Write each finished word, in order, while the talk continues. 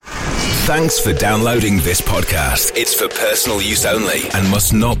Thanks for downloading this podcast. It's for personal use only and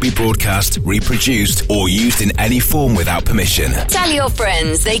must not be broadcast, reproduced, or used in any form without permission. Tell your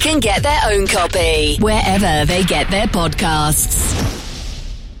friends they can get their own copy wherever they get their podcasts.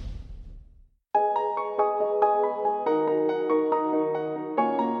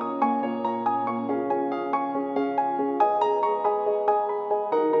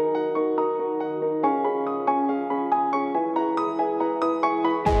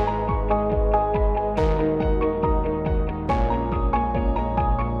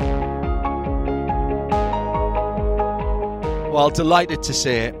 Well, delighted to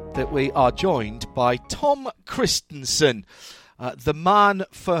say that we are joined by Tom Kristensen, the man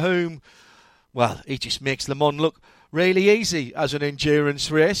for whom, well, he just makes Le Mans look really easy as an endurance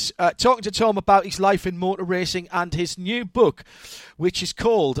race. Talking to Tom about his life in motor racing and his new book, which is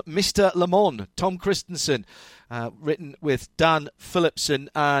called Mr. Le Mans, Tom Kristensen, written with Dan Phillipson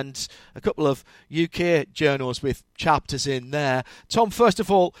and a couple of UK journals with chapters in there. Tom, first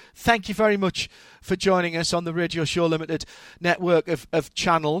of all, thank you very much for joining us on the Radio Show Limited network of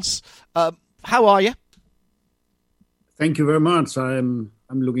channels. How are you? Thank you very much. I'm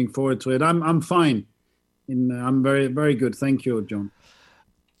looking forward to it. I'm fine. I'm very, very good. Thank you, John.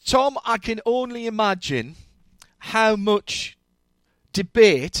 Tom, I can only imagine how much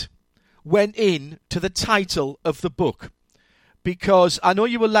debate went in to the title of the book, because I know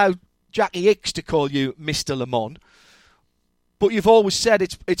you allowed Jackie Hicks to call you Mr. Le Mans, but you've always said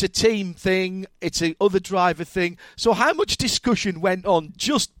it's a team thing, it's a other driver thing. So how much discussion went on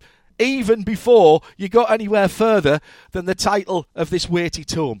just even before you got anywhere further than the title of this weighty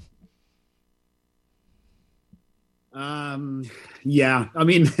tome? Yeah, I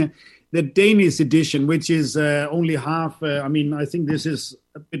mean, the Danish edition, which is only half, I think this is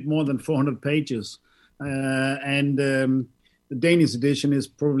a bit more than 400 pages. And the Danish edition is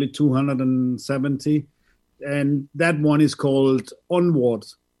probably 270. And that one is called Onward.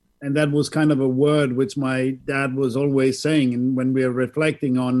 And that was kind of a word which my dad was always saying. And when we are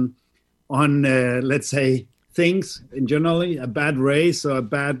reflecting on let's say, things in generally, a bad race or a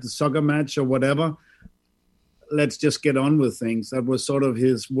bad soccer match or whatever, let's just get on with things. That was sort of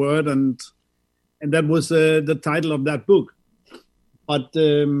his word, and that was the title of that book. But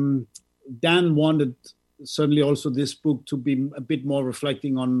Dan wanted certainly also this book to be a bit more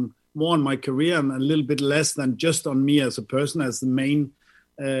reflecting on more on my career and a little bit less than just on me as a person, as the main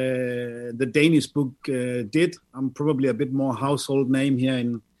the Danish book did. I'm probably a bit more household name here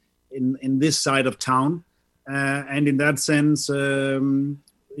in this side of town, and in that sense.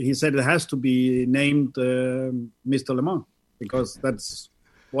 He said it has to be named Mr. Le Mans because that's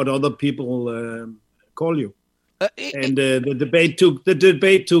what other people call you. And the debate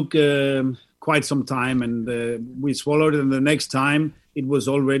took quite some time, and we swallowed it. And the next time, it was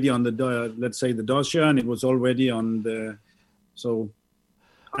already on the let's say the dossier, and it was already on the. So,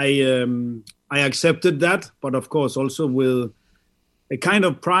 I accepted that, but of course also with a kind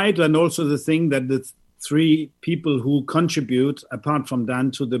of pride, and also the thing that the three people who contribute, apart from Dan,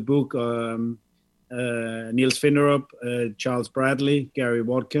 to the book, Niels Finderup, Charles Bradley, Gary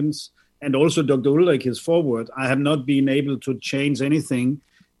Watkins, and also Dr. Ulrich, his forward. I have not been able to change anything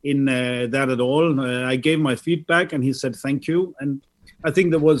in that at all. I gave my feedback, and he said thank you. And I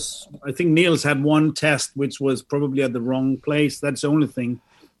think Niels had one test which was probably at the wrong place. That's the only thing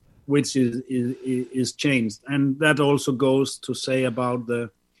which is changed, and that also goes to say about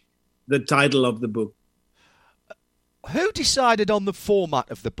the title of the book. Who decided on the format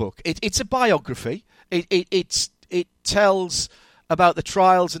of the book? It's a biography. It tells about the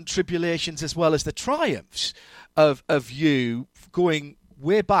trials and tribulations as well as the triumphs of you going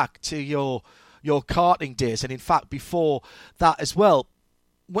way back to your karting days, and in fact before that as well.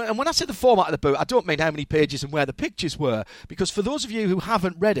 When I say the format of the book, I don't mean how many pages and where the pictures were, because for those of you who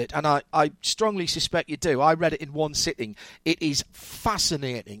haven't read it, and I strongly suspect you do, I read it in one sitting. It is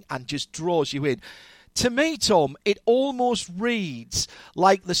fascinating and just draws you in. To me, Tom, it almost reads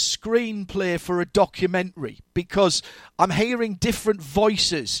like the screenplay for a documentary, because I'm hearing different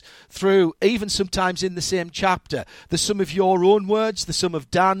voices through, even sometimes in the same chapter. There's some of your own words, there's some of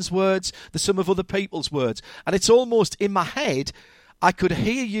Dan's words, there's some of other people's words. And it's almost in my head, I could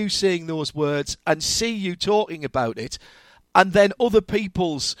hear you saying those words and see you talking about it. And then other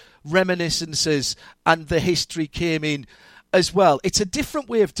people's reminiscences and the history came in as well. It's a different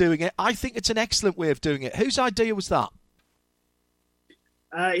way of doing it. I think it's an excellent way of doing it. Whose idea was that?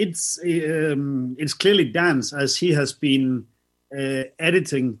 It's clearly Dan's, as he has been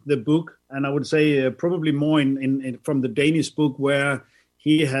editing the book, and I would say probably more in from the Danish book, where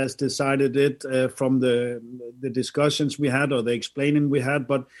he has decided it from the discussions we had or the explaining we had.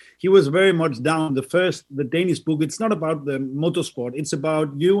 But he was very much down. The Danish book, it's not about the motorsport. It's about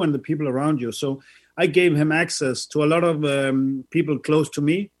you and the people around you. So I gave him access to a lot of people close to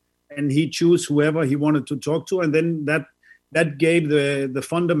me, and he chose whoever he wanted to talk to. And then that gave the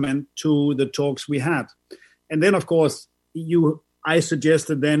fundament to the talks we had. And then, of course, I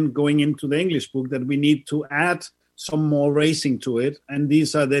suggested then going into the English book that we need to add some more racing to it. And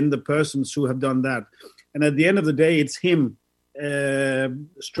these are then the persons who have done that. And at the end of the day, it's him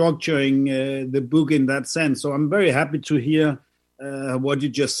structuring the book in that sense. So I'm very happy to hear what you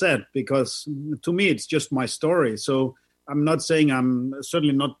just said, because to me, it's just my story. So I'm not saying I'm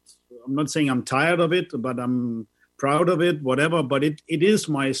not saying I'm tired of it, but I'm proud of it, whatever. But it is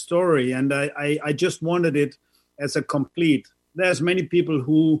my story. And I just wanted it as a complete. There's many people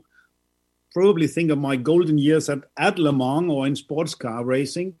who probably think of my golden years at Le Mans or in sports car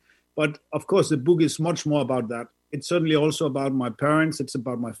racing. But of course, the book is much more about that. It's certainly also about my parents. It's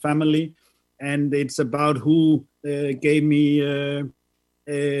about my family. And it's about who gave me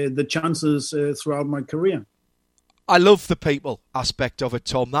the chances throughout my career. I love the people aspect of it,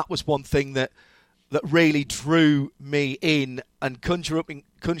 Tom. That was one thing that really drew me in, and conjuring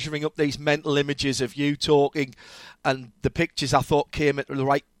up these mental images of you talking, and the pictures I thought came at the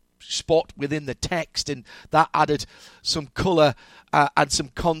right spot within the text, and that added some colour and some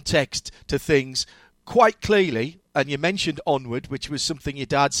context to things quite clearly. And you mentioned Onward, which was something your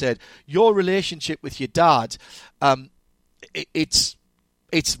dad said. Your relationship with your dad, it's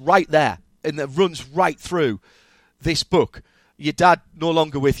right there, and it runs right through this book. Your dad no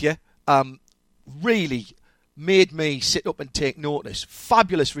longer with you, really made me sit up and take notice.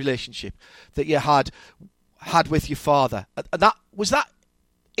 Fabulous relationship that you had with your father. And was that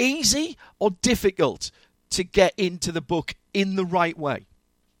easy or difficult to get into the book in the right way?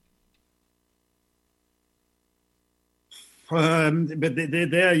 But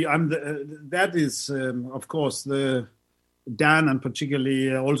that is, of course, the Dan, and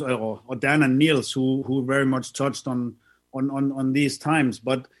particularly also, or Dan and Niels, who very much touched on these times.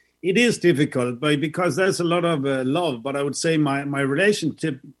 But it is difficult, because there's a lot of love. But I would say my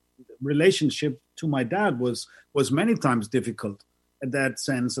relationship to my dad was many times difficult in that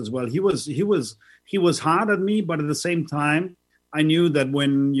sense as well. He was hard on me, but at the same time, I knew that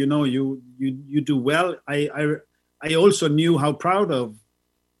when you do well, I also knew how proud of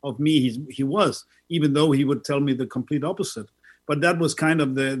me he was, even though he would tell me the complete opposite. But that was kind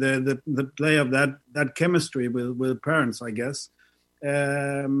of the play of that chemistry with parents, I guess.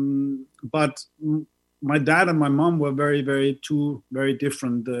 But my dad and my mom were two very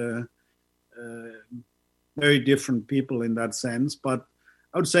different people in that sense. But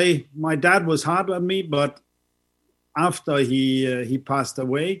I would say my dad was hard on me, but after he passed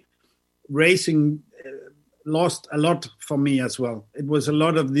away, racing lost a lot for me as well. It was a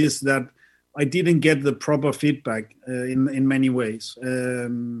lot of this that I didn't get the proper feedback in many ways.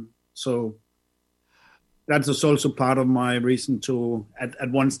 So that was also part of my reason to, at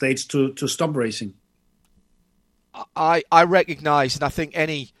one stage, to stop racing. I recognise, and I think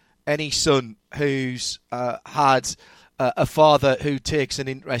any son who's had a father who takes an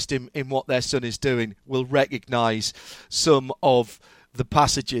interest in what their son is doing will recognise some of the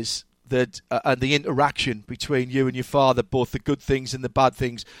passages that and the interaction between you and your father, both the good things and the bad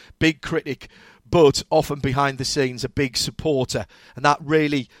things. Big critic, but often behind the scenes a big supporter, and that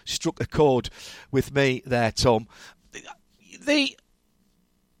really struck a chord with me there, Tom. The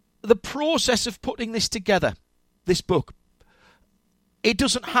process of putting this together, this book, it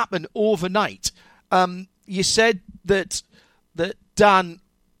doesn't happen overnight. You said that Dan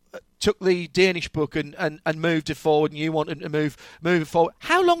took the Danish book and moved it forward, and you wanted to move it forward.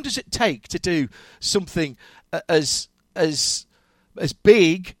 How long does it take to do something as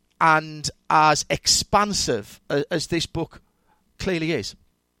big and as expansive as this book clearly is?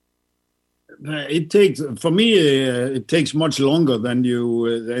 It takes, for me, it takes much longer than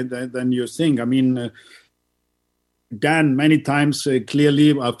you think. I mean, Dan many times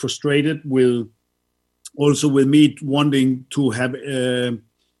clearly are frustrated with me wanting to have,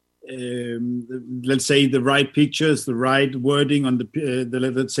 let's say, the right pictures, the right wording on the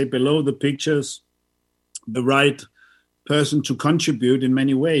let's say below the pictures, the right person to contribute in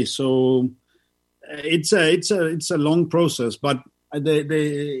many ways. So it's a long process. But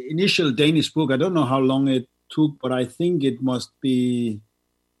the initial Danish book, I don't know how long it took, but I think it must be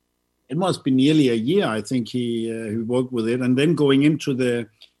nearly a year. I think he worked with it, and then going into the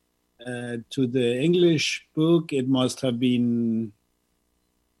English book, it must have been,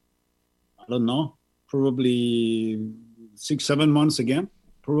 I don't know, probably 6-7 months again,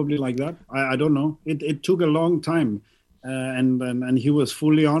 probably like that. I don't know. It took a long time, and he was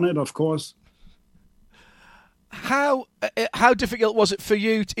fully on it, of course. How difficult was it for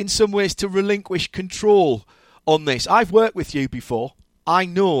you, in some ways, to relinquish control on this? I've worked with you before. I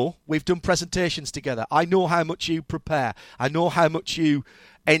know we've done presentations together. I know how much you prepare. I know how much you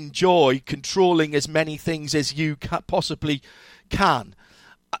enjoy controlling as many things as you possibly can.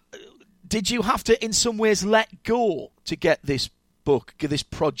 Did you have to, in some ways, let go to get this book, get this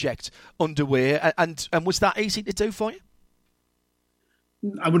project underway? And was that easy to do for you?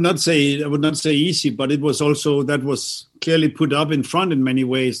 I would not say easy, but it was also, that was clearly put up in front in many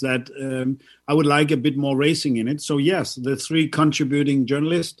ways, that I would like a bit more racing in it. So yes, the 3 contributing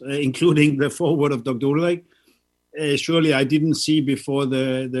journalists, including the foreword of Dr. Ulrich, surely I didn't see before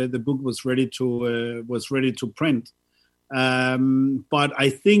the book was ready to print. But I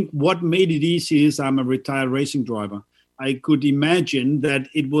think what made it easy is I'm a retired racing driver. I could imagine that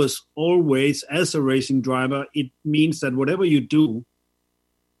it was always, as a racing driver, it means that whatever you do,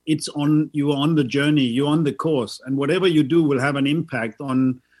 you're on the journey, you're on the course, and whatever you do will have an impact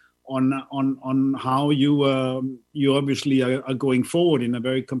on how you obviously are going forward in a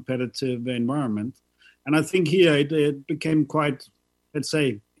very competitive environment. And I think here it became quite, let's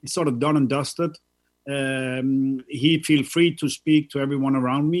say, it's sort of done and dusted. He feel free to speak to everyone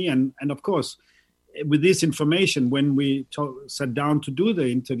around me, and of course, with this information, when we sat down to do the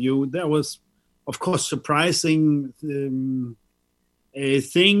interview, there was, of course, surprising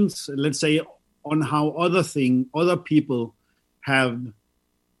things, let's say, on how other people have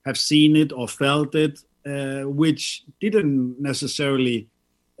seen it or felt it, which didn't necessarily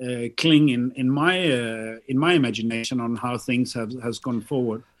cling in my imagination on how things has gone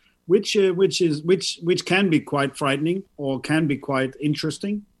forward, which can be quite frightening or can be quite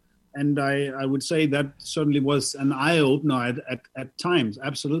interesting, and I would say that certainly was an eye opener at times.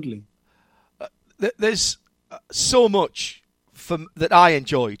 Absolutely, there's so much that I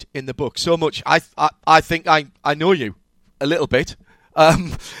enjoyed in the book, so much. I think I know you a little bit.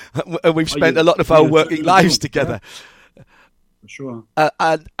 We've spent a lot of our working lives together. Yeah, for sure.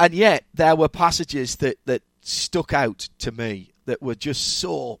 And yet there were passages that stuck out to me that were just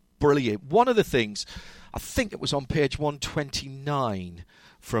so brilliant. One of the things, I think it was on page 129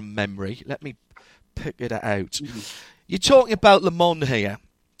 from memory. Let me pick it out. Mm-hmm. You're talking about Le Mans here,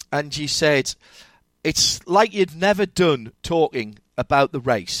 and you said, it's like you'd never done talking about the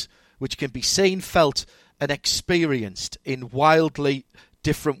race, which can be seen, felt and experienced in wildly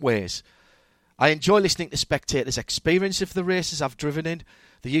different ways. I enjoy listening to spectators' experience of the races I've driven in.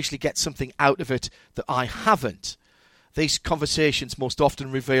 They usually get something out of it that I haven't. These conversations most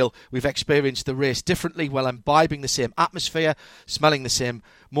often reveal we've experienced the race differently while imbibing the same atmosphere, smelling the same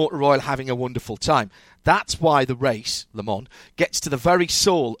motor oil, having a wonderful time. That's why the race, Le Mans, gets to the very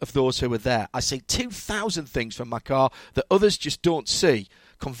soul of those who are there. I see 2,000 things from my car that others just don't see.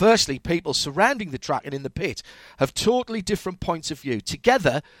 Conversely, people surrounding the track and in the pit have totally different points of view.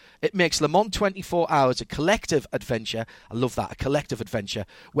 Together, it makes Le Mans 24 Hours a collective adventure. I love that, a collective adventure,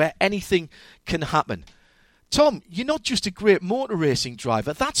 where anything can happen. Tom, you're not just a great motor racing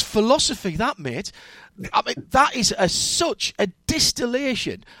driver. That's philosophy, that, mate. I mean, that is such a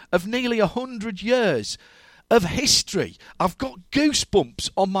distillation of nearly 100 years of history. I've got goosebumps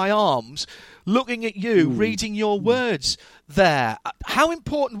on my arms looking at you, reading your words there. How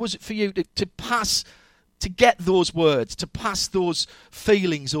important was it for you to get those words, to pass those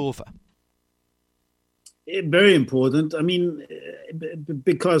feelings over? Very important. I mean,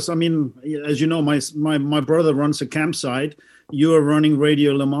 because, I mean, as you know, my brother runs a campsite. You are running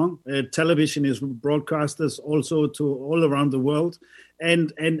Radio Le Mans. Television is broadcasters also to all around the world.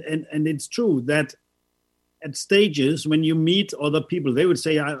 And it's true that at stages when you meet other people, they would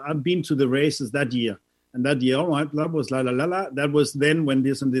say, I've been to the races that year. And that year, all right, that was la. That was then when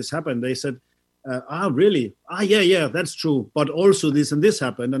this and this happened. They said, really? Yeah, that's true. But also this and this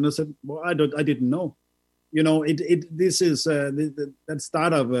happened. And I said, well, I didn't know. You know, this is that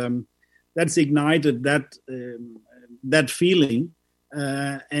start of that's ignited that feeling,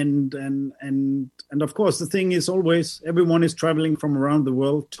 and of course the thing is always everyone is traveling from around the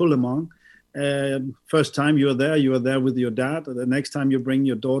world to Le Mans. First time you are there with your dad. The next time you bring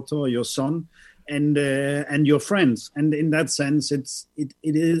your daughter or your son, and your friends. And in that sense, it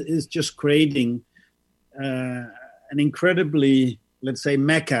is just creating an incredibly, let's say,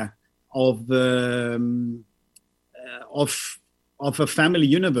 mecca of a family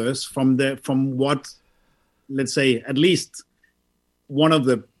universe from what, let's say, at least one of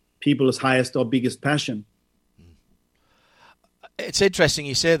the people's highest or biggest passion. It's interesting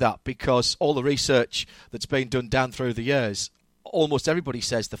you say that, because all the research that's been done down through the years, almost everybody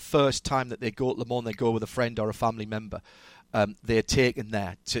says the first time that they go to Le Mans, they go with a friend or a family member. They're taken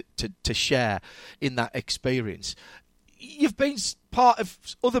there to share in that experience. You've been part of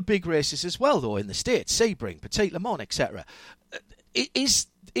other big races as well, though, in the States, Sebring, Petit Le Mans, etc. Is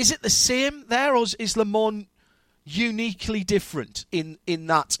it the same there, or is Le Mans uniquely different in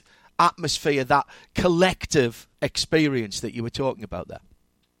that atmosphere, that collective experience that you were talking about there?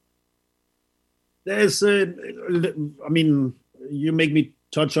 There's, you make me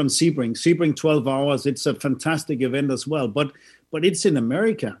touch on Sebring. Sebring 12 hours, it's a fantastic event as well, but it's in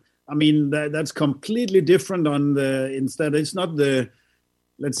America. I mean, that's completely different instead, it's not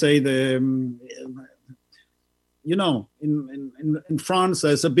let's say in France,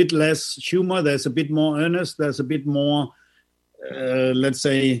 there's a bit less humor, there's a bit more earnest, there's a bit more,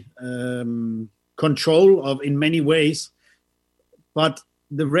 control of in many ways. But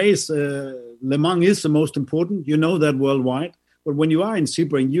the race, Le Mans is the most important. You know that worldwide. But when you are in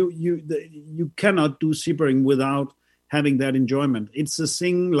Sebring, you cannot do Sebring without having that enjoyment. It's a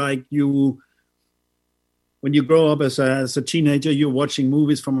thing like when you grow up as a teenager, you're watching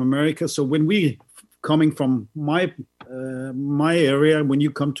movies from America. So when we coming from my area, when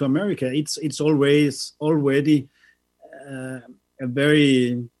you come to America, it's always already a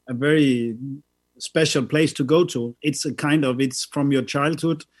very special place to go to. It's it's from your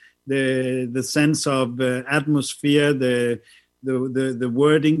childhood, the sense of atmosphere, the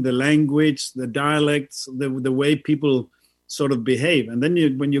wording, the language, the dialects, the way people sort of behave. And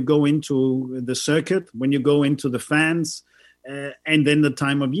then when you go into the circuit, when you go into the fans, and then the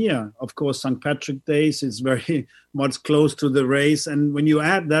time of year, of course, St. Patrick's Days is very much close to the race. And when you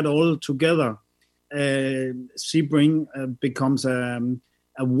add that all together, Sebring becomes a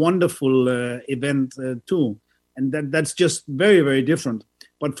wonderful event too. And that's just very, very different.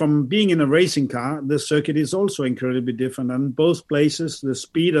 But from being in a racing car, the circuit is also incredibly different. And both places, the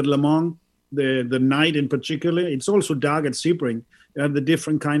speed at Le Mans, the night in particular, it's also dark at Sebring. You have the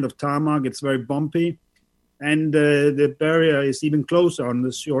different kind of tarmac. It's very bumpy. And the barrier is even closer on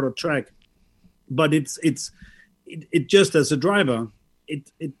the shorter track. But it just as a driver,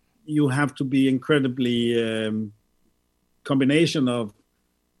 you have to be incredibly combination of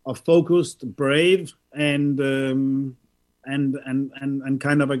focused, brave, and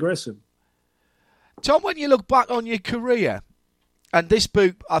kind of aggressive. Tom, when you look back on your career, and this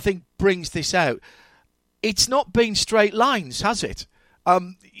book, I think, brings this out, it's not been straight lines, has it?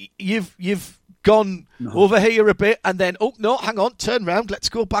 You've gone over here a bit, and then, oh, no, hang on, turn round, let's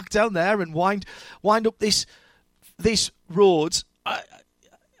go back down there and wind up this road.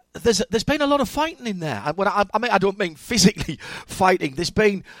 There's been a lot of fighting in there. I don't mean physically fighting. There's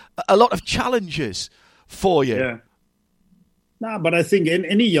been a lot of challenges for you. Yeah. No, but I think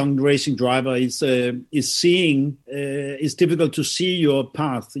any young racing driver is seeing. It's difficult to see your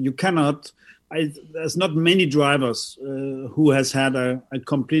path. You cannot. There's not many drivers who has had a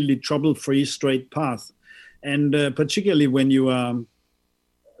completely trouble-free straight path, and particularly when you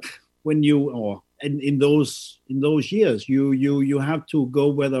in those years, you have to go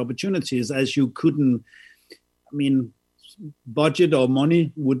where the opportunities, as you couldn't. I mean, budget or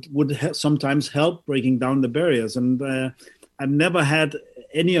money would sometimes help breaking down the barriers, and I've never had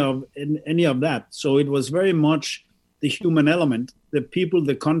any of that. So it was very much the human element, the people,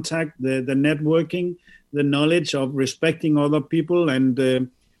 the contact, the networking, the knowledge of respecting other people, and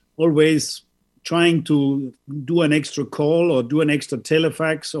always trying to do an extra call or do an extra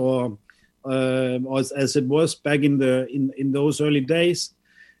telefax or as it was back in those early days,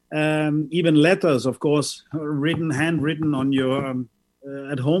 even letters, of course, handwritten on your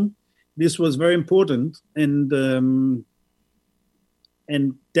at home. This was very important, and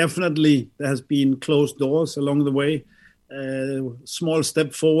definitely there has been closed doors along the way. Small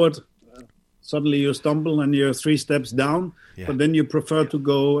step forward, suddenly you stumble and you're 3 steps down. Yeah. But then you prefer to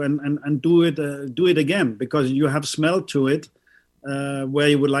go and do it again, because you have smelled to it where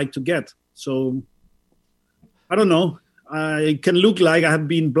you would like to get. So, I don't know. It can look like I have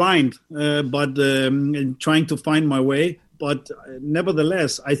been blind, but trying to find my way. But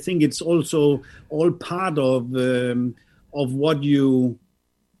nevertheless, I think it's also all part of what you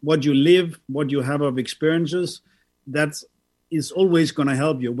live, what you have of experiences. That is always going to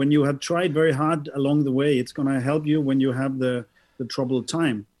help you. When you have tried very hard along the way, it's going to help you when you have the troubled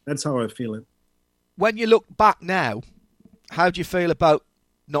time. That's how I feel it. When you look back now, how do you feel about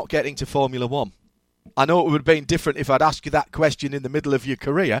not getting to Formula One? I know it would have been different if I'd asked you that question in the middle of your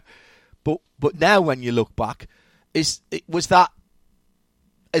career, but now when you look back, was that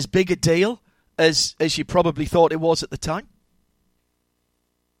as big a deal as you probably thought it was at the time?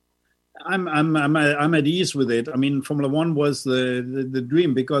 I'm at ease with it. I mean, Formula One was the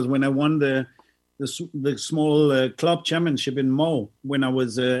dream, because when I won the small club championship in Mo when I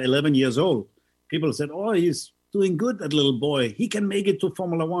was 11 years old, people said, "Oh, he's doing good, that little boy. He can make it to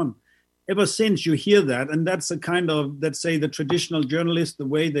Formula One." Ever since, you hear that, and that's a kind of, let's say, the traditional journalist, the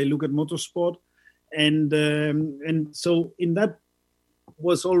way they look at motorsport, and so in that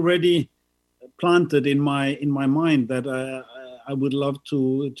was already planted in my mind that I would love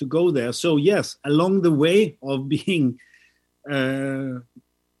to go there. So yes, along the way of being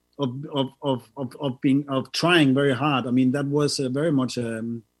of trying very hard. I mean, that was very much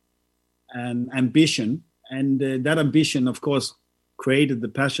an ambition, and that ambition, of course, created the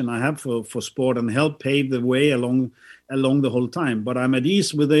passion I have for sport and helped pave the way along the whole time. But I'm at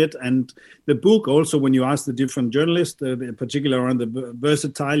ease with it, and the book also, when you ask the different journalists, in particular around the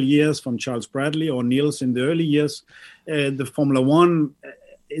versatile years from Charles Bradley or Niels in the early years, the Formula One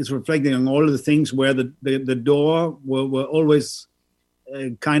is reflecting on all the things where the door were always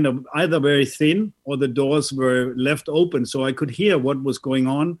kind of either very thin or the doors were left open, so I could hear what was going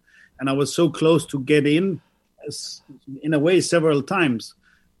on, and I was so close to get in a way several times,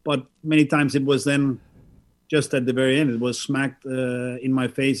 but many times it was then just at the very end, it was smacked in my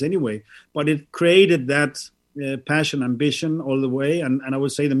face anyway. But it created that passion, ambition all the way, and I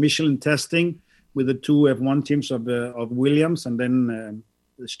would say the Michelin testing with the two F1 teams of Williams and then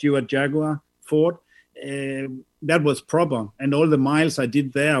the Stewart Jaguar Ford, that was proper, and all the miles I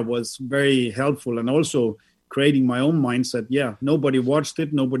did there was very helpful, and also creating my own mindset. Yeah, nobody watched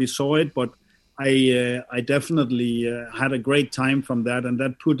it, nobody saw it, but I definitely had a great time from that, and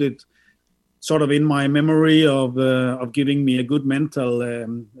that put it sort of in my memory of giving me a good mental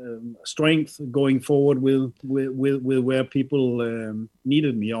strength going forward with where people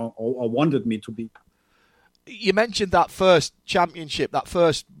needed me or wanted me to be. You mentioned that first championship, the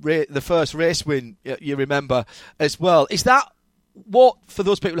first race win you remember as well. Is that what, for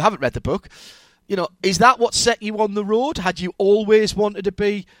those people who haven't read the book, is that what set you on the road? Had you always wanted to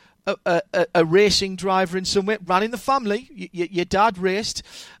be a racing driver in some way? Ran in the family. Your dad raced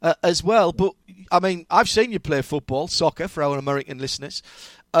as well, but I mean, I've seen you play football, soccer, for our American listeners.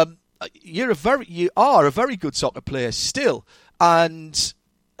 You are a very good soccer player still, and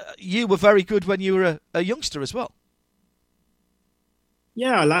you were very good when you were a youngster as well.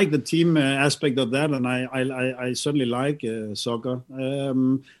 Yeah, I like the team aspect of that, and I certainly like soccer.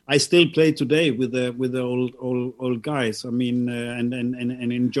 I still play today with the old guys. I mean, and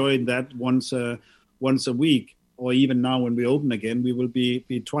enjoy that once a week, or even now when we open again, we will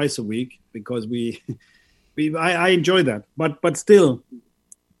be twice a week, because I enjoy that. But still,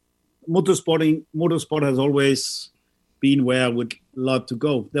 motorsport has always been where I would love to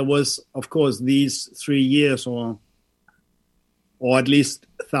go. There was, of course, these 3 years or at least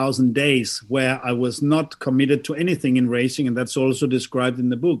 1,000 days where I was not committed to anything in racing, and that's also described in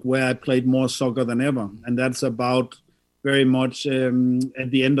the book, where I played more soccer than ever, and that's about very much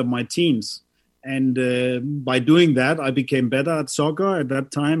at the end of my teens. And by doing that, I became better at soccer at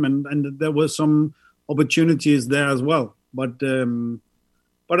that time, and there were some opportunities there as well. But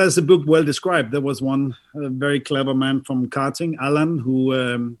as the book well described, there was one very clever man from karting, Alan,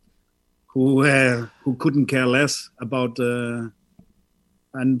 who couldn't care less about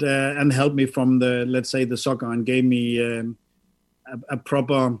and helped me from the soccer, and gave me a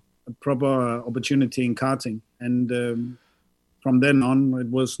proper opportunity in karting. And from then on, it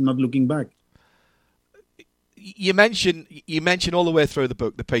was not looking back. You mention all the way through the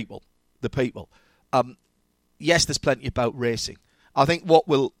book the people. Yes, there's plenty about racing. I think what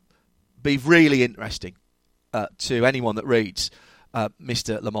will be really interesting to anyone that reads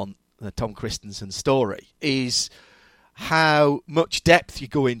Mr. Lamont, Tom Kristensen's story, is how much depth you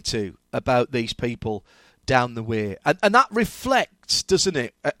go into about these people down the way, and that reflects, doesn't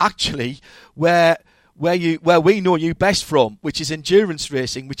it, actually, where we know you best from, which is endurance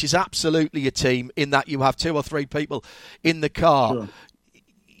racing, which is absolutely a team in that you have 2 or 3 people in the car.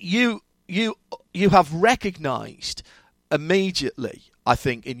 Sure. You have recognised immediately, I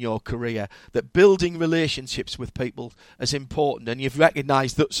think, in your career, that building relationships with people is important, and you've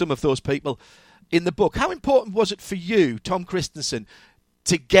recognised that some of those people in the book. How important was it for you, Tom Kristensen,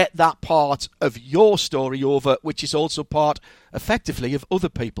 to get that part of your story over, which is also part, effectively, of other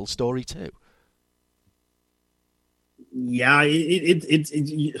people's story too? Yeah,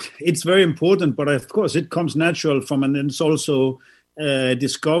 it's very important, but of course it comes natural from, and it's also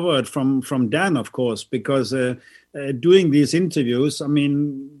discovered from Dan, of course, because doing these interviews, I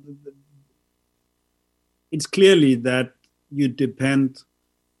mean, it's clearly that you depend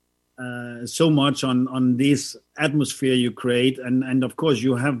so much on this atmosphere you create, and of course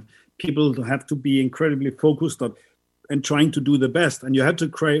you have people have to be incredibly focused on and trying to do the best. And you have to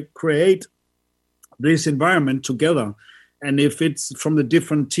create this environment together. And if it's from the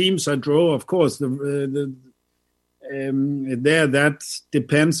different teams I draw, of course, that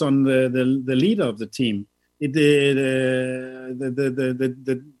depends on the leader of the team. The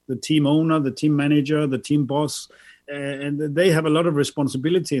team owner, the team manager, the team boss, and they have a lot of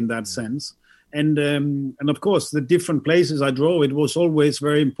responsibility in that sense. And of course, the different places I draw, it was always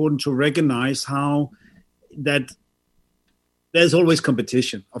very important to recognize how that there's always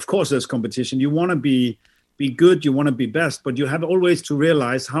competition. Of course, there's competition. You want to be good, you want to be best, but you have always to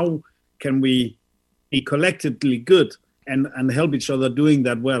realize how can we be collectively good and help each other doing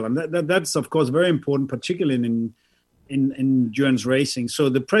that well. And that's of course very important, particularly in endurance racing. So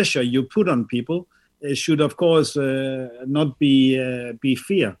the pressure you put on people should of course not be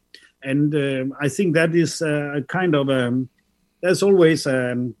fear. And I think that is a kind of there's always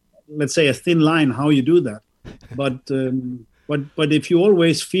let's say a thin line how you do that. But if you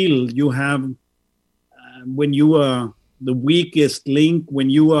always feel you have when you are the weakest link, when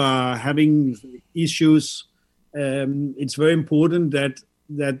you are having issues, it's very important that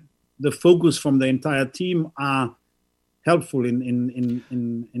the focus from the entire team are helpful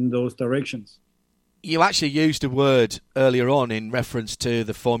in those directions. You actually used a word earlier on in reference to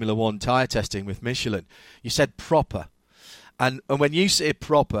the Formula One tyre testing with Michelin. You said proper. And when you say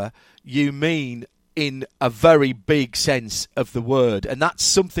proper, you mean in a very big sense of the word. And that's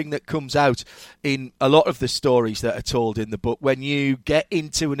something that comes out in a lot of the stories that are told in the book. When you get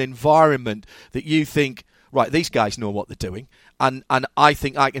into an environment that you think, right, these guys know what they're doing, and I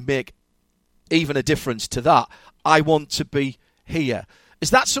think I can make even a difference to that. I want to be here.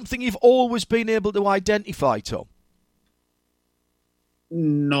 Is that something you've always been able to identify, Tom?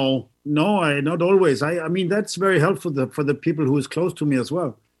 No, not always. I mean, that's very helpful for the people who is close to me as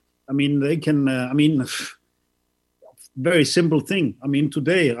well. I mean, they can, very simple thing. I mean,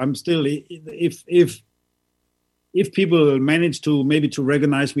 today I'm still, if people manage to maybe to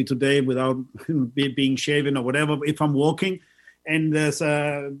recognize me today without being shaven or whatever, if I'm walking and there's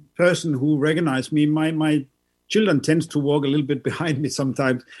a person who recognizes me, my children tends to walk a little bit behind me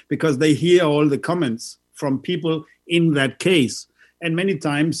sometimes because they hear all the comments from people in that case. And many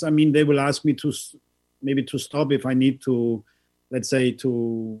times, I mean, they will ask me to stop if I need to, let's say,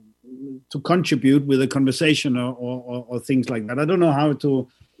 to contribute with a conversation or things like that. I don't know how to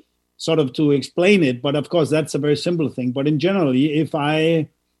sort of to explain it, but of course that's a very simple thing. But in general, if I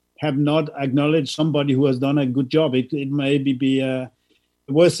have not acknowledged somebody who has done a good job, it maybe be the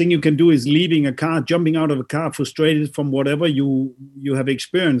worst thing you can do is leaving a car, jumping out of a car, frustrated from whatever you have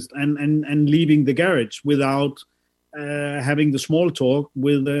experienced, and leaving the garage without having the small talk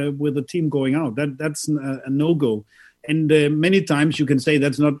with the team going out. That's a no-go. And many times you can say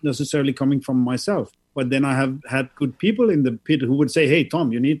that's not necessarily coming from myself. But then I have had good people in the pit who would say, hey,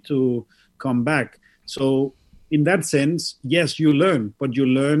 Tom, you need to come back. So in that sense, yes, you learn, but you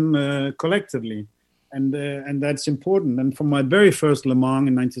learn collectively. And that's important. And from my very first Le Mans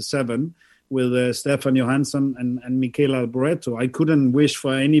in 97 with Stefan Johansson and Michele Alboreto, I couldn't wish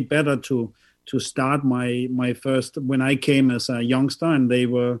for any better to start my first, when I came as a youngster, and they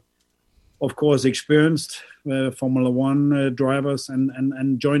were, of course, experienced Formula One drivers,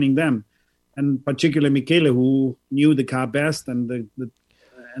 and joining them, and particularly Michele, who knew the car best and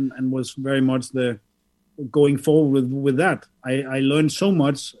was very much the going forward with that. I learned so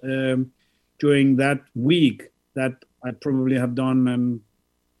much during that week that I probably have done an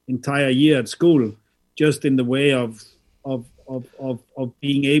entire year at school, just in the way of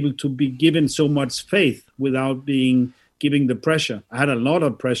being able to be given so much faith without giving the pressure. I had a lot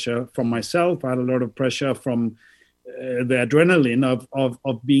of pressure from myself. I had a lot of pressure from the adrenaline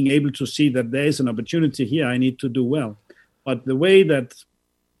of being able to see that there is an opportunity here. I need to do well. But the way that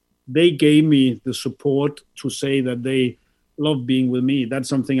they gave me the support to say that they love being with me, that's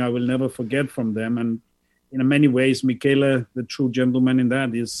something I will never forget from them. And in many ways, Michele, the true gentleman in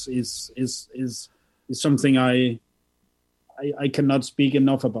that, is something I cannot speak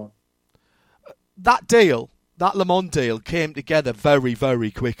enough about. That deal, that Le Mans deal, came together very,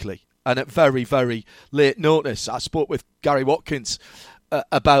 very quickly and at very, very late notice. I spoke with Gary Watkins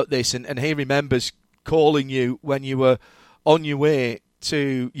about this, and he remembers calling you when you were on your way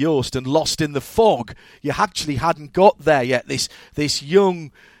to Joost and lost in the fog. You actually hadn't got there yet. This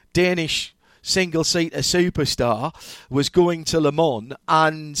young Danish single-seater superstar was going to Le Mans,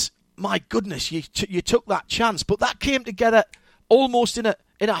 and my goodness, you took that chance. But that came together almost in a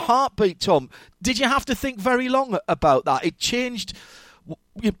heartbeat, Tom. Did you have to think very long about that?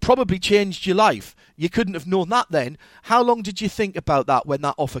 It probably changed your life. you couldn't have known that then. How long did you think about that when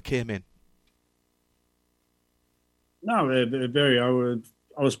that offer came in? No,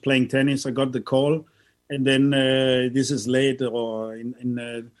 I was playing tennis. I got the call, and then this is late or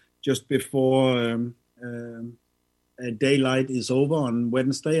in just before daylight is over on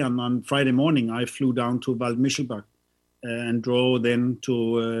Wednesday. And on Friday morning, I flew down to Waldmichelbach and drove then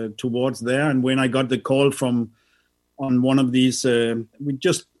towards there. And when I got the call on one of these, I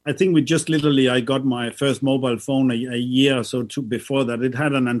got my first mobile phone a year or so before that. It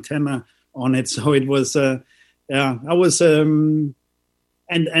had an antenna on it, so it was. I was, and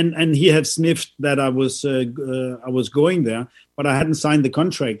he had sniffed that I was going there, but I hadn't signed the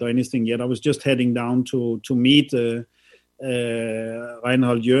contract or anything yet. I was just heading down to meet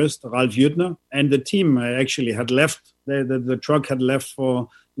Reinhold Joest, Ralf Jüttner, and the team actually had left. The truck had left for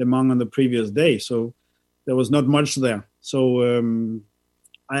Le Mans on the previous day, so there was not much there. So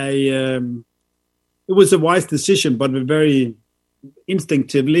it was a wise decision, but very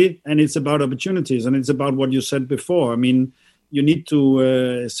instinctively, and it's about opportunities, and it's about what you said before. I mean, you need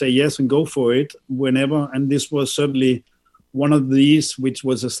to say yes and go for it whenever, and this was certainly one of these which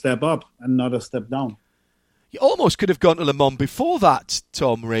was a step up and not a step down. You almost could have gone to Le Mans before that,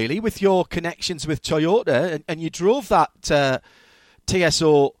 Tom, really, with your connections with Toyota, and you drove that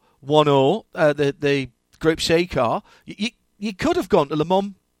TSO 10, the Group C car. You could have gone to Le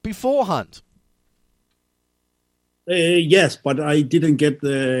Mans beforehand. Yes, but I didn't get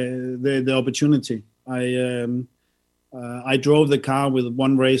the opportunity. I drove the car with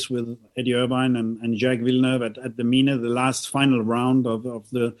one race with Eddie Irvine and Jacques Villeneuve at the Mine, the last final round of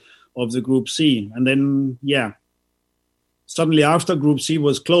the Group C, and then suddenly after Group C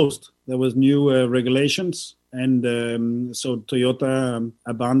was closed, there was new regulations, and so Toyota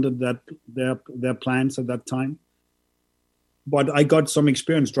abandoned their plans at that time. But I got some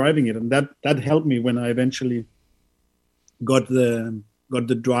experience driving it, and that helped me when I eventually got the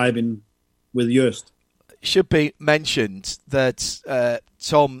drive in with Joest. Should be mentioned that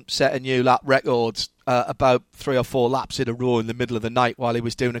Tom set a new lap record about 3 or 4 laps in a row in the middle of the night while he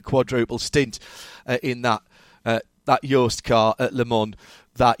was doing a quadruple stint in that Joest car at Le Mans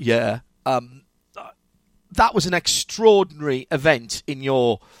that year. That was an extraordinary event in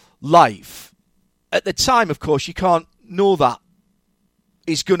your life. At the time, of course, you can't know that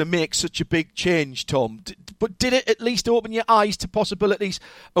is going to make such a big change, Tom. But did it at least open your eyes to possibilities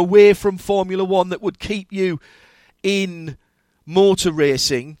away from Formula One that would keep you in motor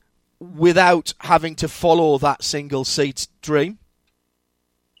racing without having to follow that single seat dream?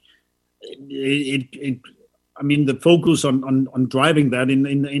 I mean, the focus on driving that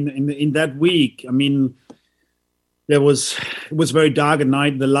in that week. I mean, it was very dark at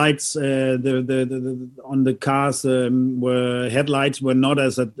night. The lights, on the cars headlights were not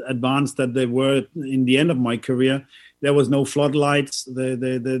as advanced that they were in the end of my career. There was no floodlights.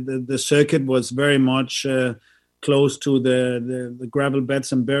 The circuit was very much close to the gravel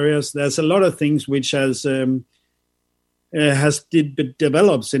beds and barriers. There's a lot of things which has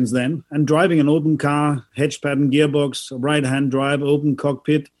developed since then. And driving an open car, hedge pattern gearbox, right-hand drive, open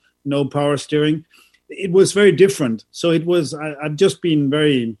cockpit, no power steering. It was very different. So it was. I've just been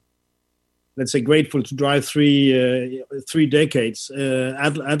very, let's say, grateful to drive three decades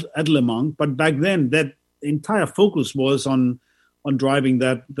at Le Mans. But back then, that entire focus was on driving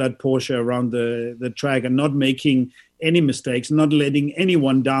that Porsche around the track and not making any mistakes, not letting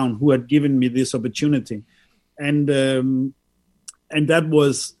anyone down who had given me this opportunity, and that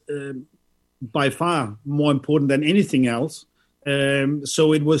was by far more important than anything else.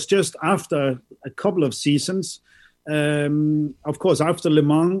 So it was just after a couple of seasons, of course, after Le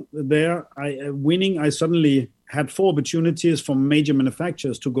Mans there, winning, I suddenly had 4 opportunities from major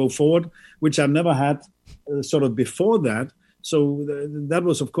manufacturers to go forward, which I've never had sort of before that. So that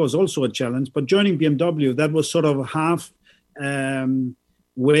was, of course, also a challenge. But joining BMW, that was sort of half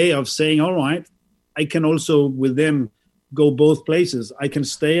way of saying, all right, I can also with them go both places. I can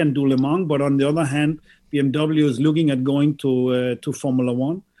stay and do Le Mans, but on the other hand, BMW is looking at going to Formula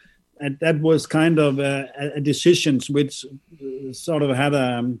One. And that was kind of a decision which sort of had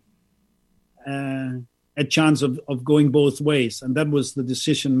a chance of going both ways. And that was the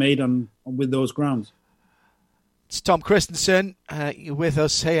decision made with those grounds. It's Tom Kristensen with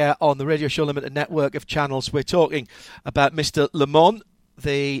us here on the Radio Show Limited network of channels. We're talking about Mr. Le Mans,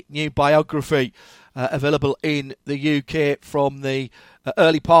 the new biography available in the UK from the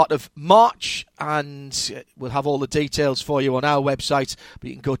early part of March, and we'll have all the details for you on our website, but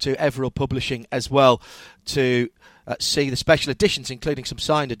you can go to Evero Publishing as well to see the special editions, including some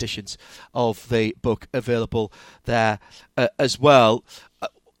signed editions of the book available there as well.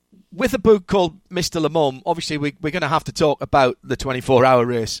 with a book called Mr. Le Mans, obviously we're going to have to talk about the 24-hour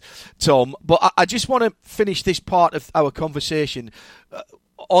race, Tom. But I just want to finish this part of our conversation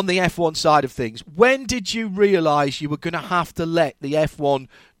on the F1 side of things. When did you realise you were going to have to let the F1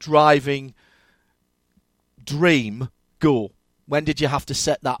 driving dream go? When did you have to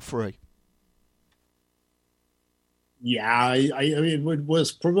set that free? Yeah, I mean, it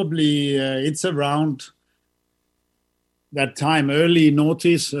was probably, it's around that time, early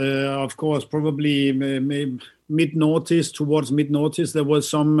noughties, of course, probably mid-noughties, towards mid-noughties.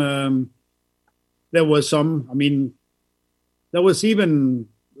 There was even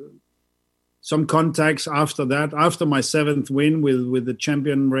some contacts after that. After my 7th win with the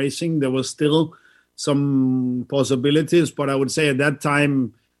Champion Racing, there was still some possibilities, but I would say at that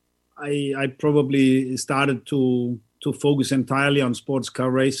time, I probably started to focus entirely on sports car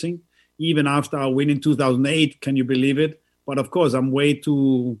racing. Even after our win in 2008, can you believe it? But of course, I'm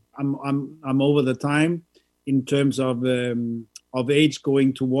over the time in terms of age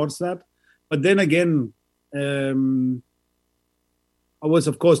going towards that. But then again, I was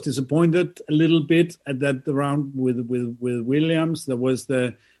of course disappointed a little bit at that round with Williams. There was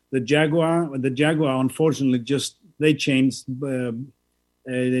the Jaguar. The Jaguar, unfortunately, they changed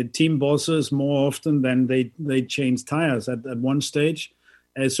the team bosses more often than they changed tires at one stage.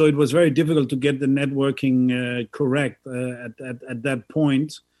 So it was very difficult to get the networking correct at that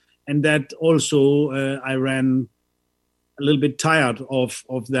point. And that also, I ran a little bit tired of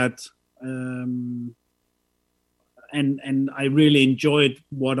that. And I really enjoyed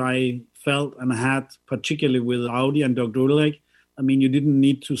what I felt and had, particularly with Audi and Dr. Ulrich. I mean, you didn't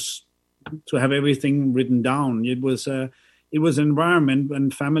need to have everything written down. It was an environment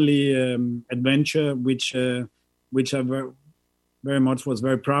and family adventure, which I very much was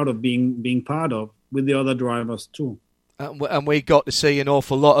very proud of being part of with the other drivers too. And we got to see an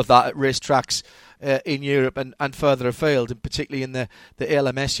awful lot of that at racetracks in Europe and further afield, and particularly in the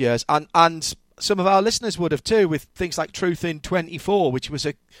ALMS years. And some of our listeners would have too, with things like Truth in 24, which was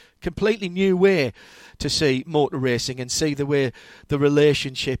a completely new way to see motor racing and see the way the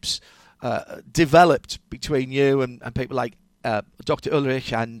relationships developed between you and people like Dr.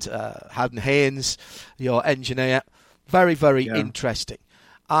 Ulrich and Howden Haynes, your engineer. Very, very interesting.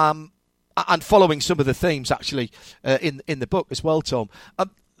 And following some of the themes actually in the book as well, Tom.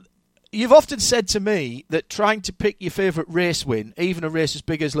 You've often said to me that trying to pick your favourite race win, even a race as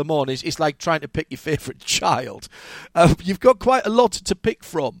big as Le Mans, is like trying to pick your favourite child. You've got quite a lot to pick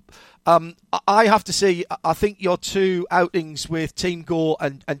from. I have to say, I think your 2 outings with Team Go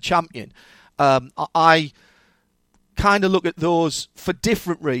and Champion, I kind of look at those for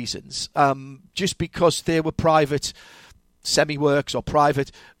different reasons, just because they were private semi-works or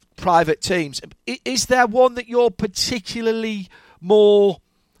private teams. Is there one that you're particularly more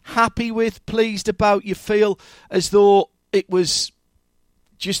happy with, pleased about? You feel as though it was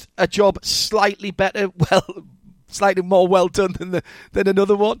just a job slightly better, slightly more well done than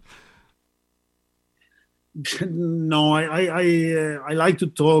another one? No, I like to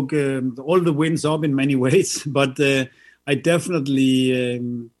talk all the wins up in many ways, but I definitely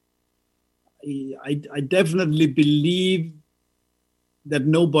believe that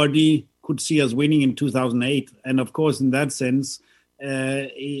nobody could see us winning in 2008, and of course, in that sense,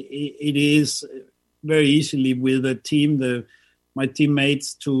 it is very easily with a team, my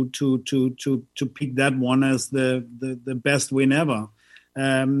teammates, to pick that one as the best win ever.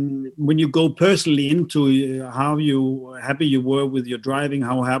 When you go personally into how happy you were with your driving,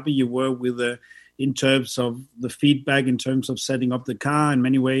 how happy you were with in terms of the feedback, in terms of setting up the car, in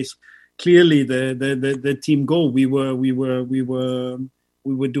many ways, clearly the Team Go, we were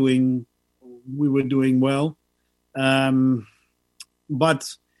doing well,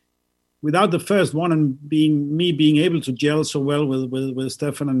 but without the first one and being able to gel so well with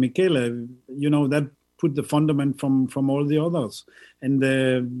Stefan and Michele, that put the fundament from all the others,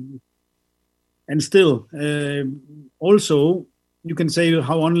 and still also you can say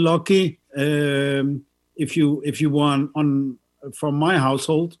how unlucky if you were on from my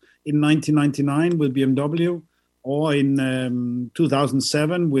household in 1999 with BMW, or in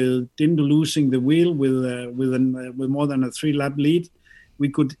 2007 with Dindo losing the wheel with more than a 3-lap lead. We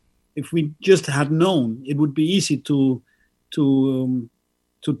could, if we just had known, it would be easy to tighten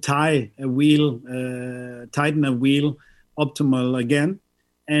a wheel optimal again,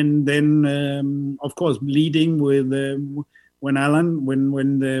 and then of course leading with when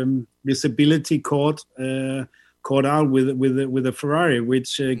the visibility caught out with a Ferrari,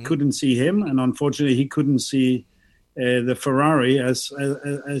 which couldn't see him, and unfortunately he couldn't see the Ferrari as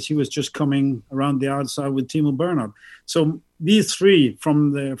he was just coming around the outside with Timo Bernhard. So these three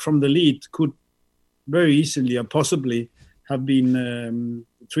from the lead could very easily or possibly have been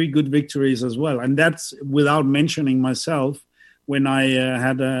three good victories as well. And that's without mentioning myself when I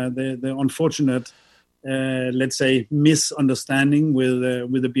had the unfortunate, let's say, misunderstanding with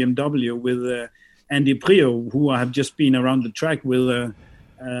the BMW, with Andy Prio, who I have just been around the track with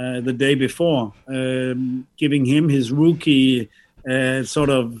the day before, giving him his rookie sort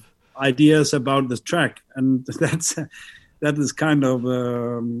of ideas about the track. And that is kind of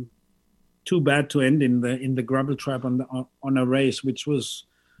too bad to end in the gravel trap on a race, which was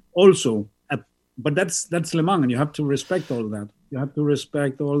also but that's Le Mans, and you have to respect all that. You have to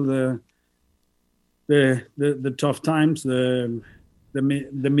respect all the tough times, the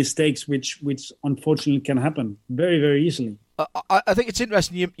mistakes which unfortunately can happen very, very easily. I think it's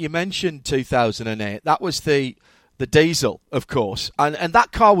interesting you mentioned 2008. That was the diesel, of course, and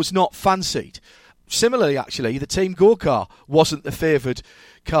that car was not fancied. Similarly, actually, the Team Go car wasn't the favoured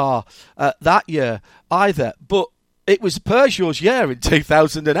car that year either. But it was Peugeot's year in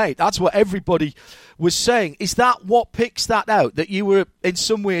 2008. That's what everybody was saying. Is that what picks that out? That you were in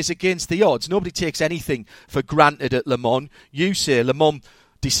some ways against the odds? Nobody takes anything for granted at Le Mans. You say Le Mans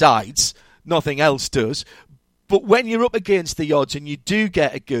decides, nothing else does. But when you're up against the odds and you do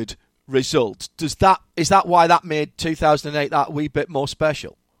get a good result, is that why that made 2008 that wee bit more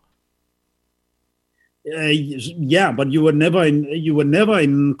special? Yeah, but you were never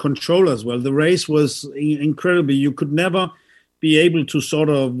in control as well. The race was incredible. You could never be able to sort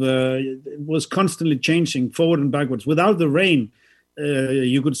of it was constantly changing forward and backwards. Without the rain,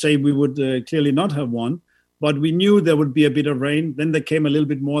 you could say we would clearly not have won. But we knew there would be a bit of rain. Then there came a little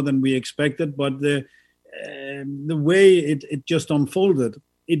bit more than we expected. But the way it just unfolded,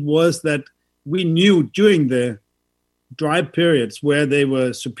 it was that we knew during the dry periods where they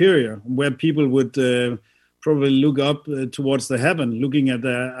were superior, where people would probably look up towards the heaven, looking at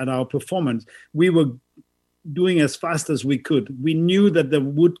our performance. We were doing as fast as we could. We knew that there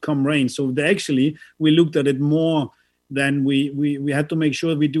would come rain, so we looked at it more than we had to make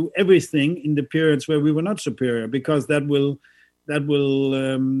sure we do everything in the periods where we were not superior, because that will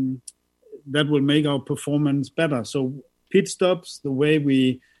make our performance better. So pit stops, the way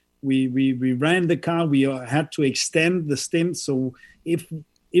we ran the car, we had to extend the stint. So if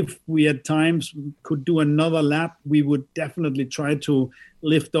we at times could do another lap, we would definitely try to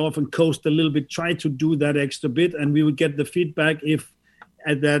lift off and coast a little bit, try to do that extra bit, and we would get the feedback if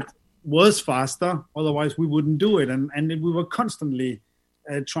that was faster. Otherwise, we wouldn't do it. And we were constantly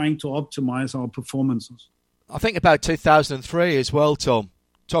trying to optimize our performances. I think about 2003 as well, Tom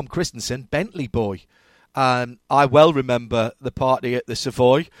Kristensen, Bentley boy. I well remember the party at the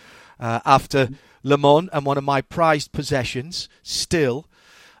Savoy after Le Mans, and one of my prized possessions still,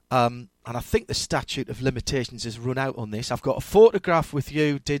 and I think the statute of limitations has run out on this. I've got a photograph with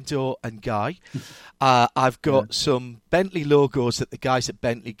you, Dindo and Guy. I've got some Bentley logos that the guys at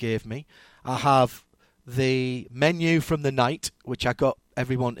Bentley gave me. I have the menu from the night, which I got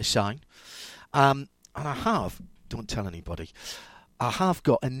everyone to sign. And I have, don't tell anybody, I have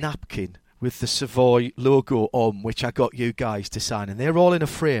got a napkin with the Savoy logo on, which I got you guys to sign. And they're all in a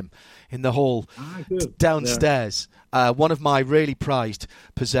frame in the hall downstairs. Yeah. One of my really prized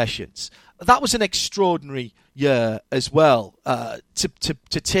possessions. That was an extraordinary year as well, to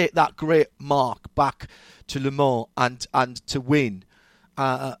take that great mark back to Le Mans and to win.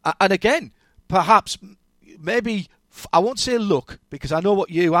 And again, perhaps, maybe, I won't say luck, because I know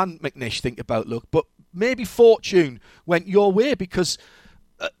what you and McNish think about luck, but maybe fortune went your way, because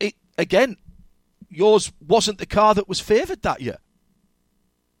again, yours wasn't the car that was favoured that year.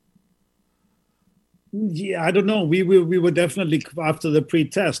 Yeah, I don't know. We were definitely, after the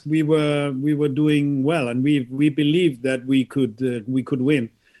pre-test, we were doing well, and we believed that we could win.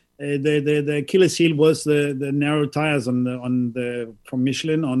 The Achilles heel was the narrow tires from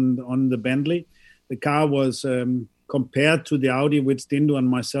Michelin on the Bentley. The car was compared to the Audi, which Dindo and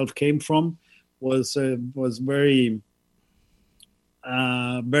myself came from, was very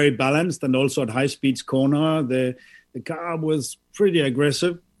very balanced, and also at high speeds corner. The car was pretty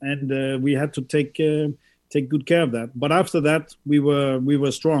aggressive, and we had to take good care of that. But after that, we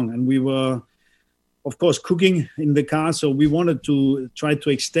were strong, and we were, of course, cooking in the car. So we wanted to try to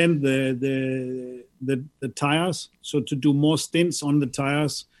extend the tires. So to do more stints on the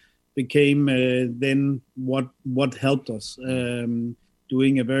tires became then what helped us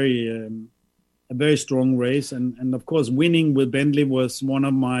doing a very strong race, and of course winning with Bentley was one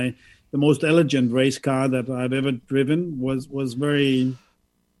of the most elegant race car that I've ever driven. was very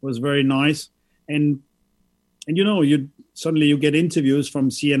nice, and you know, you get interviews from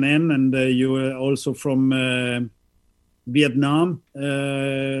CNN, and you also from Vietnam,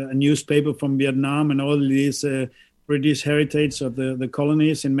 a newspaper from Vietnam, and all these British heritage of the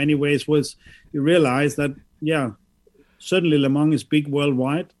colonies. In many ways, was you realize that certainly Le Mans is big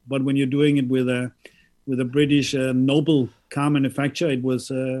worldwide, but when you're doing it with a British noble car manufacturer, it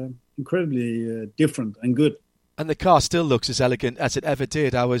was incredibly different and good. And the car still looks as elegant as it ever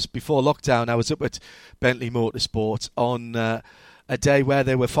did. Before lockdown, I was up at Bentley Motorsport on a day where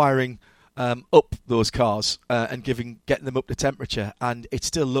they were firing up those cars and getting them up to temperature, and it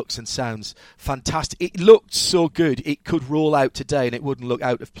still looks and sounds fantastic. It looked so good it could roll out today and it wouldn't look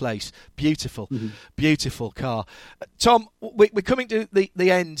out of place. Beautiful, beautiful car. Tom, we're coming to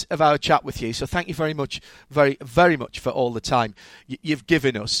the end of our chat with you, so thank you very much, very, very much for all the time you've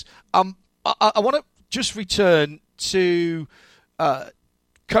given us. I want to just return to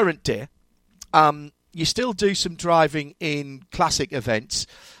current day. You still do some driving in classic events.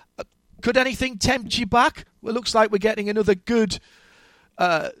 Could anything tempt you back? Well, it looks like we're getting another good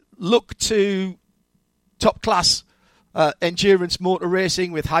look to top-class endurance motor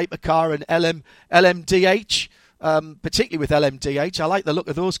racing with hypercar and LMDH, particularly with LMDH. I like the look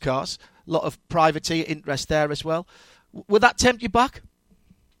of those cars. A lot of privateer interest there as well. Would that tempt you back?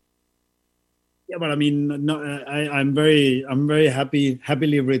 Yeah, but I mean, no, I'm very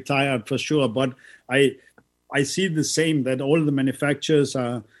happily retired for sure. But I see the same, that all the manufacturers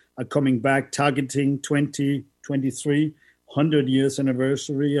are coming back, targeting 2023, 100 years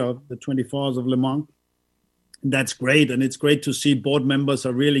anniversary of the 24 Hours of Le Mans. That's great, and it's great to see board members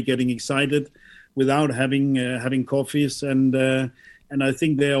are really getting excited without having coffees, and I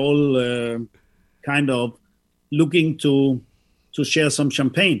think they're all kind of looking to share some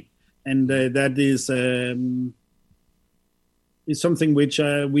champagne. And that is something which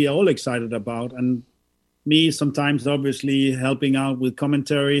we are all excited about. And me, sometimes obviously helping out with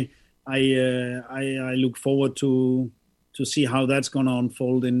commentary, I look forward to see how that's going to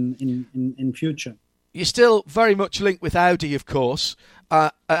unfold in future. You're still very much linked with Audi, of course.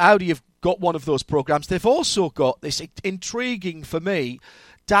 Audi have got one of those programs. They've also got this intriguing, for me,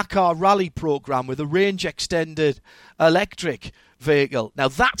 Dakar Rally program with a range extended electric vehicle. Now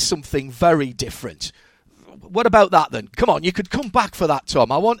that's something very different. What about that then? Come on, you could come back for that,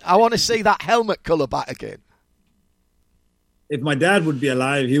 Tom. I want to see that helmet colour back again. If my dad would be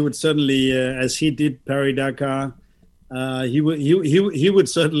alive, he would certainly, as he did Paris Dakar, he would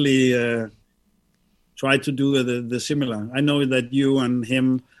certainly try to do the similar. I know that you and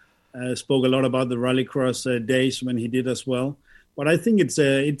him spoke a lot about the rallycross days when he did as well. But I think it's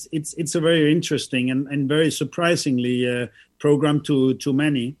a very interesting and very surprisingly program to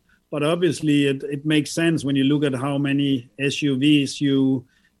many. But obviously, it makes sense when you look at how many SUVs you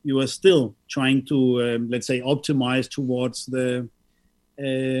are still trying to let's say optimize towards the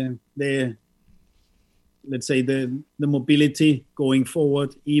mobility going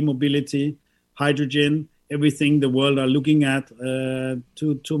forward, e-mobility, hydrogen, everything the world are looking at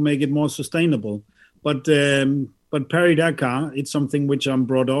to make it more sustainable. But Paris Dakar, it's something which I'm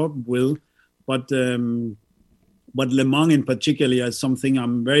brought up with, but Le Mans in particular is something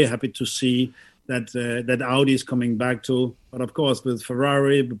I'm very happy to see that Audi is coming back to. But of course, with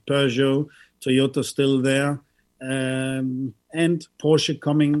Ferrari, with Peugeot, Toyota still there, and Porsche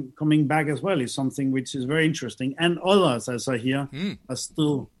coming back as well is something which is very interesting. And others, as I hear, are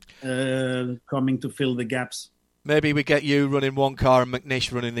still coming to fill the gaps. Maybe we get you running one car and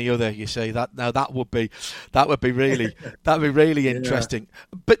McNish running the other. You see that now that would be really interesting.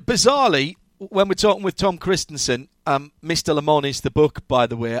 But bizarrely, when we're talking with Tom Kristensen, Mr. Le Mans is the book, by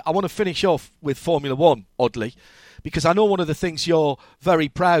the way. I want to finish off with Formula One, oddly, because I know one of the things you're very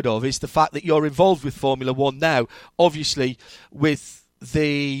proud of is the fact that you're involved with Formula One now, obviously with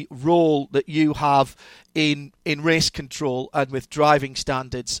the role that you have in race control and with driving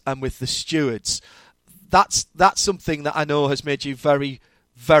standards and with the stewards. That's something that I know has made you very,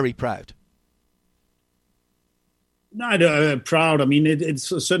 very proud. No, proud. I mean, it's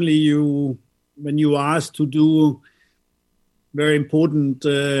certainly when you are asked to do very important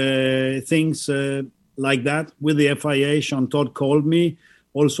things like that with the FIA. Jean Todt called me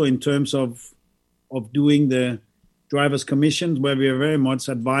also in terms of doing the drivers' commissions, where we are very much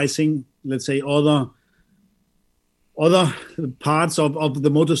advising, let's say, other parts of the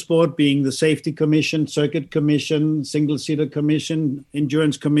motorsport, being the safety commission, circuit commission, single-seater commission,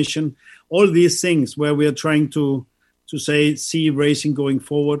 endurance commission, all these things where we are trying to see racing going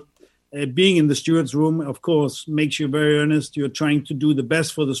forward. Being in the stewards' room, of course, makes you very earnest. You're trying to do the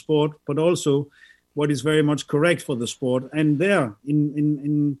best for the sport, but also what is very much correct for the sport. And there,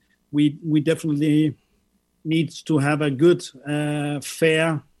 we definitely need to have a good,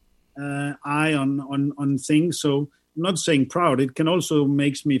 fair eye on things. So not saying proud. It can also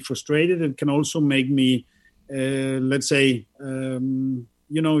makes me frustrated. It can also make me, let's say, you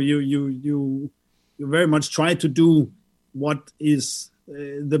very much try to do what is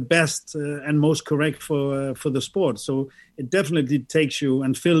the best and most correct for the sport. So it definitely takes you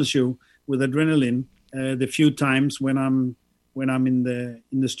and fills you with adrenaline the few times when I'm in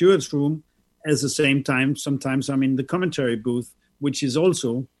the stewards room. At the same time, sometimes I'm in the commentary booth, which is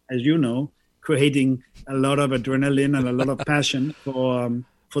also, as you know, creating a lot of adrenaline and a lot of passion for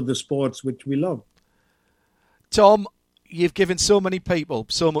the sports which we love. Tom, you've given so many people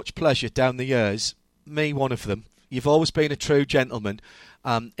so much pleasure down the years, me one of them. You've always been a true gentleman,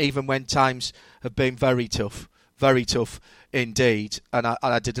 even when times have been very tough indeed. And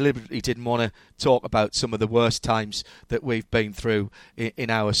I deliberately didn't want to talk about some of the worst times that we've been through in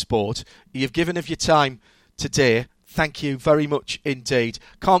our sport. You've given of your time today. Thank you very much indeed.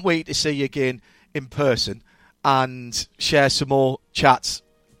 Can't wait to see you again in person and share some more chats,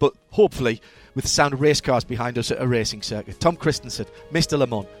 but hopefully with the sound of race cars behind us at a racing circuit. Tom Kristensen, Mr. Le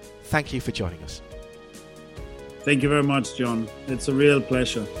Mans, thank you for joining us. Thank you very much, John. It's a real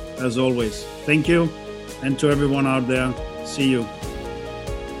pleasure, as always. Thank you, and to everyone out there, see you.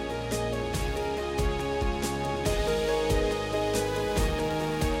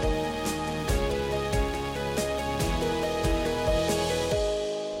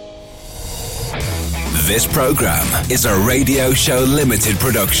 This program is a Radio Show Limited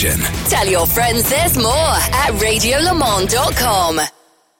production. Tell your friends there's more at radiolemans.com.